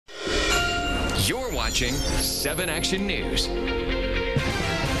You're watching 7 Action News.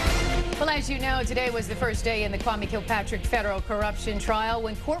 Well, as you know, today was the first day in the Kilpatrick federal corruption trial.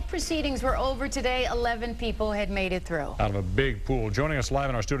 When court proceedings were over today, 11 people had made it through. Out of a big pool. Joining us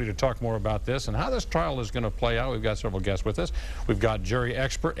live in our studio to talk more about this and how this trial is going to play out, we've got several guests with us. We've got jury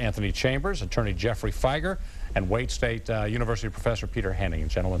expert Anthony Chambers, attorney Jeffrey Feiger, and Wayne State University professor Peter Henning.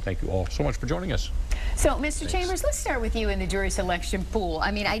 Gentlemen, thank you all so much for joining us. So, Mr. Chambers, let's start with you in the jury selection pool. I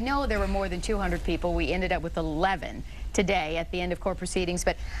mean, I know there were more than 200 people. We ended up with 11 today at the end of court proceedings,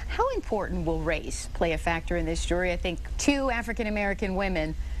 but how important will race play a factor in this jury? I think 2 African-American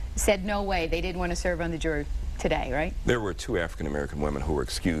women said no way, they didn't want to serve on the jury today, right? There were 2 African-American women who were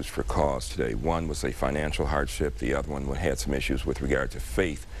excused for cause today. One was a financial hardship, the other one had some issues with regard to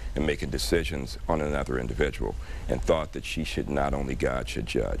faith and making decisions on another individual, and thought that she should, not only God should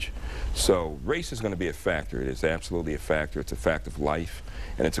judge. So race is going to be a factor. It is absolutely a factor. It's a fact of life,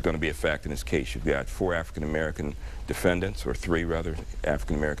 and it's going to be a fact in this case. You've got 4 African-American defendants, or 3 rather,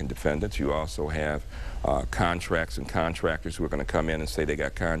 African-American defendants. You also have contracts and contractors who are going to come in and say they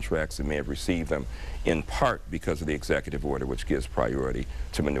got contracts and may have received them in part because of the executive order, which gives priority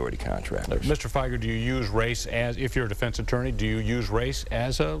to minority contractors. Mr. Feiger, do you use race as, if you're a defense attorney, do you use race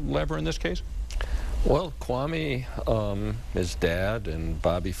as a lever in this case? Well, Kwame, his dad, and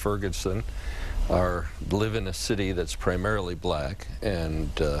Bobby Ferguson live in a city that's primarily black, and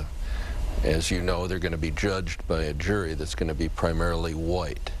as you know, they're going to be judged by a jury that's going to be primarily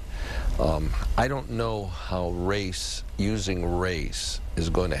white. I don't know how using race is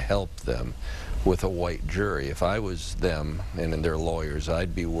going to help them with a white jury. If I was them and their lawyers,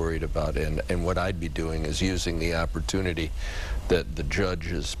 I'd be worried about it, and what I'd be doing is using the opportunity that the judge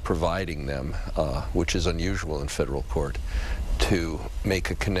is providing them, which is unusual in federal court, to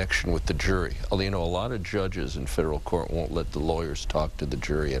make a connection with the jury. You know, a lot of judges in federal court won't let the lawyers talk to the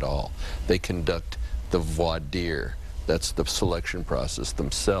jury at all. They conduct the voir dire. That's the selection process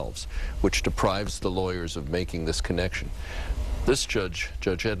themselves, which deprives the lawyers of making this connection. This Judge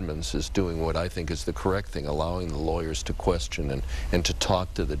Edmonds, is doing what I think is the correct thing, allowing the lawyers to question and to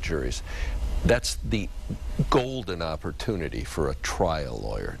talk to the juries. That's the golden opportunity for a trial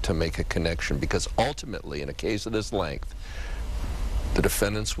lawyer, to make a connection, because ultimately, in a case of this length, the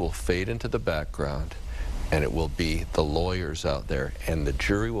defendants will fade into the background, and it will be the lawyers out there, and the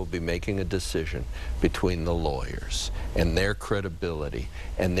jury will be making a decision between the lawyers and their credibility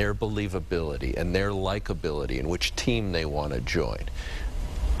and their believability and their likability and which team they want to join.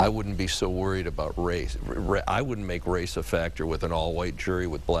 I wouldn't be so worried about race. I wouldn't make race a factor with an all-white jury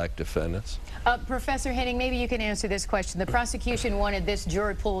with black defendants. Professor Henning, maybe you can answer this question. The prosecution wanted this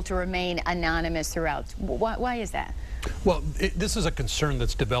jury pool to remain anonymous throughout. Why is that? Well, this is a concern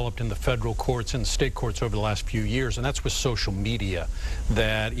that's developed in the federal courts and the state courts over the last few years, and that's with social media,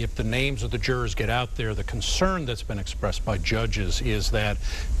 that if the names of the jurors get out there, the concern that's been expressed by judges is that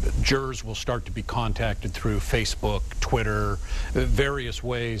jurors will start to be contacted through Facebook, Twitter, various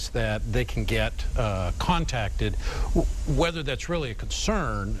ways that they can get contacted. Whether that's really a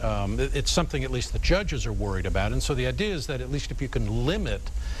concern, it's something at least the judges are worried about, and so the idea is that at least if you can limit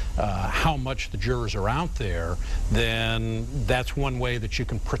how much the jurors are out there, then that's one way that you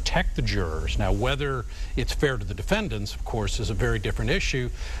can protect the jurors. Now, whether it's fair to the defendants, of course, is a very different issue.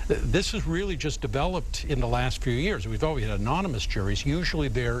 This has really just developed in the last few years. We've always had anonymous juries. Usually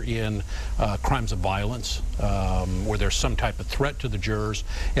they're in crimes of violence, where there's some type of threat to the jurors,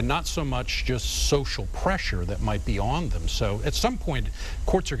 and not so much just social pressure that might be on them. So at some point,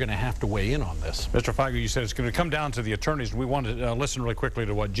 courts are going to have to weigh in on this. Mr. Feiger, you said it's going to come down to the attorneys. We want to listen really quickly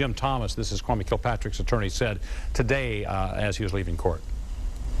to what Jim Thomas, this is Kwame Kilpatrick's attorney, said today as he was leaving court.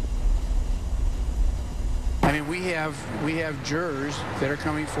 I mean, we have jurors that are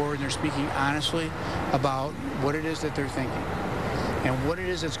coming forward and they're speaking honestly about what it is that they're thinking and what it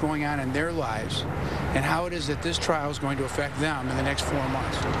is that's going on in their lives and how it is that this trial is going to affect them in the next 4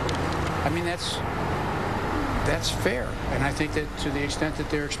 months. I mean, that's fair, and I think that to the extent that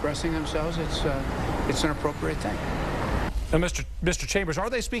they're expressing themselves, it's an appropriate thing. Now, Mr. Chambers, are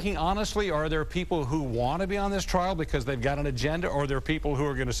they speaking honestly? Are there people who want to be on this trial because they've got an agenda, or are there people who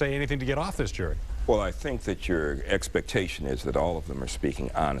are going to say anything to get off this jury? Well, I think that your expectation is that all of them are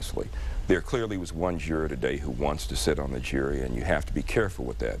speaking honestly. There clearly was one juror today who wants to sit on the jury, and you have to be careful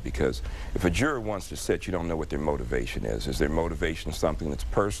with that, because if a juror wants to sit, you don't know what their motivation is. Is their motivation something that's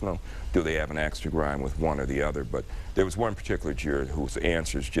personal? Do they have an axe to grind with one or the other? But there was one particular juror whose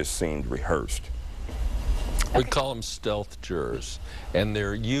answers just seemed rehearsed. We call them stealth jurors, and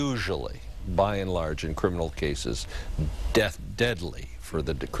they're usually, by and large, in criminal cases, deadly for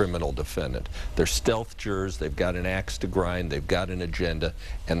the criminal defendant. They're stealth jurors, they've got an axe to grind, they've got an agenda,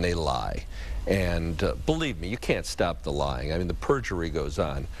 and they lie. And believe me, you can't stop the lying. I mean, the perjury goes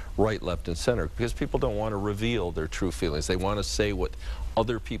on right, left, and center because people don't want to reveal their true feelings. They want to say what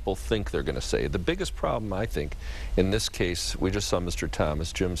other people think they're going to say. The biggest problem, I think, in this case, we just saw Mr.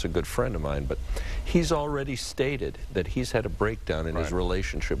 Thomas. Jim's a good friend of mine, but he's already stated that he's had a breakdown in his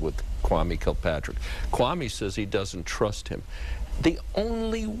relationship with Kwame Kilpatrick. Kwame says he doesn't trust him. The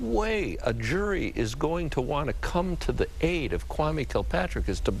only way a jury is going to want to come to the aid of Kwame Kilpatrick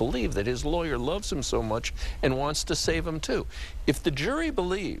is to believe that his lawyer loves him so much and wants to save him too. If the jury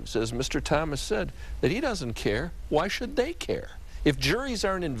believes, as Mr. Thomas said, that he doesn't care, why should they care? If juries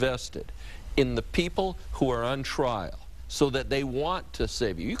aren't invested in the people who are on trial so that they want to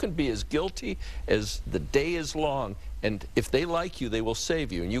save you, you can be as guilty as the day is long, and if they like you, they will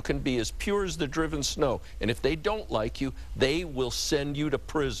save you. And you can be as pure as the driven snow. And if they don't like you, they will send you to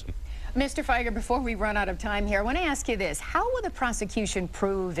prison. Mr. Feiger, before we run out of time here, I want to ask you this. How will the prosecution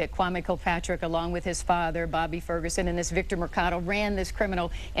prove that Kwame Kilpatrick, along with his father, Bobby Ferguson, and this Victor Mercado, ran this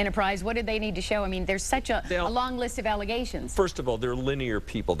criminal enterprise? What did they need to show? I mean, there's such a long list of allegations. First of all, they're linear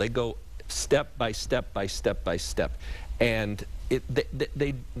people. They go step by step by step by step. And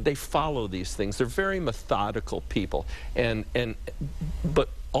they follow these things. They're very methodical people. But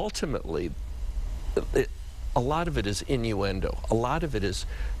ultimately, a lot of it is innuendo. A lot of it is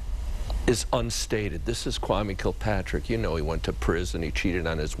unstated. This is Kwame Kilpatrick. You know, he went to prison. He cheated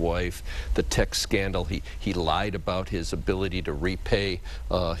on his wife. The tech scandal. He lied about his ability to repay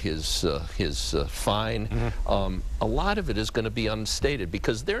his fine. Mm-hmm. A lot of it is going to be unstated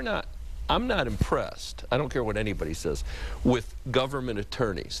because they're not. I'm not impressed, I don't care what anybody says, with government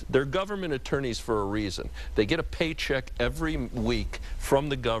attorneys. They're government attorneys for a reason. They get a paycheck every week from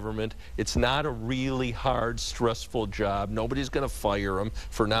the government. It's not a really hard, stressful job. Nobody's going to fire them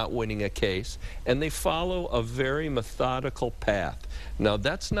for not winning a case. And they follow a very methodical path. Now,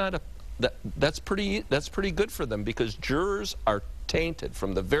 that's pretty good for them because jurors are tainted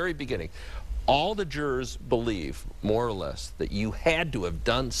from the very beginning. All the jurors believe, more or less, that you had to have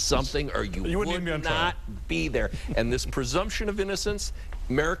done something or you would not be there. And this presumption of innocence,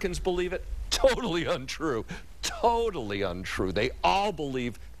 Americans believe it, totally untrue. Totally untrue. They all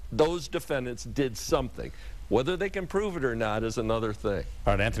believe those defendants did something. Whether they can prove it or not is another thing.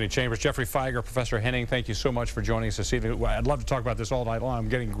 All right, Anthony Chambers, Jeffrey Feiger, Professor Henning, thank you so much for joining us this evening. I'd love to talk about this all night long. I'm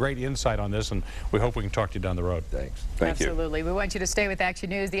getting great insight on this, and we hope we can talk to you down the road. Thanks. Thank you. Absolutely. We want you to stay with Action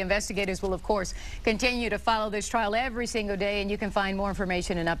News. The investigators will, of course, continue to follow this trial every single day, and you can find more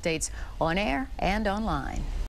information and updates on air and online.